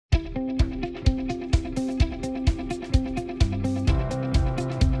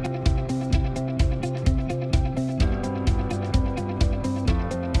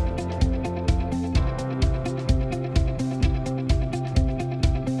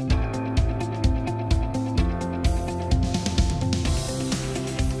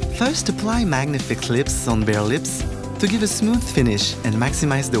First, apply magnific lips on bare lips to give a smooth finish and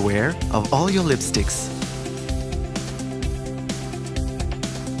maximize the wear of all your lipsticks.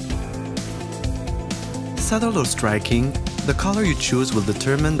 Subtle or striking, the color you choose will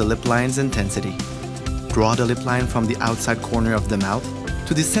determine the lip line's intensity. Draw the lip line from the outside corner of the mouth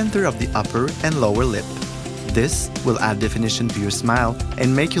to the center of the upper and lower lip. This will add definition to your smile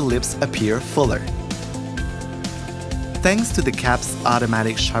and make your lips appear fuller. Thanks to the cap's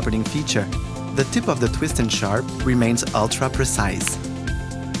automatic sharpening feature, the tip of the twist and sharp remains ultra precise.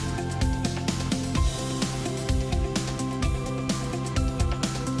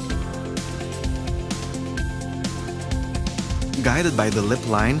 Guided by the lip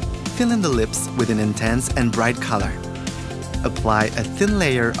line, fill in the lips with an intense and bright color. Apply a thin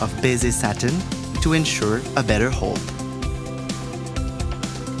layer of Baiser Satin to ensure a better hold.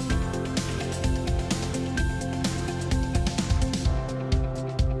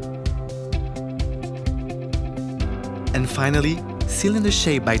 And finally, seal in the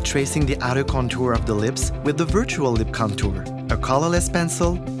shape by tracing the outer contour of the lips with the virtual lip contour, a colorless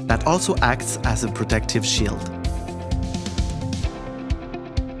pencil that also acts as a protective shield.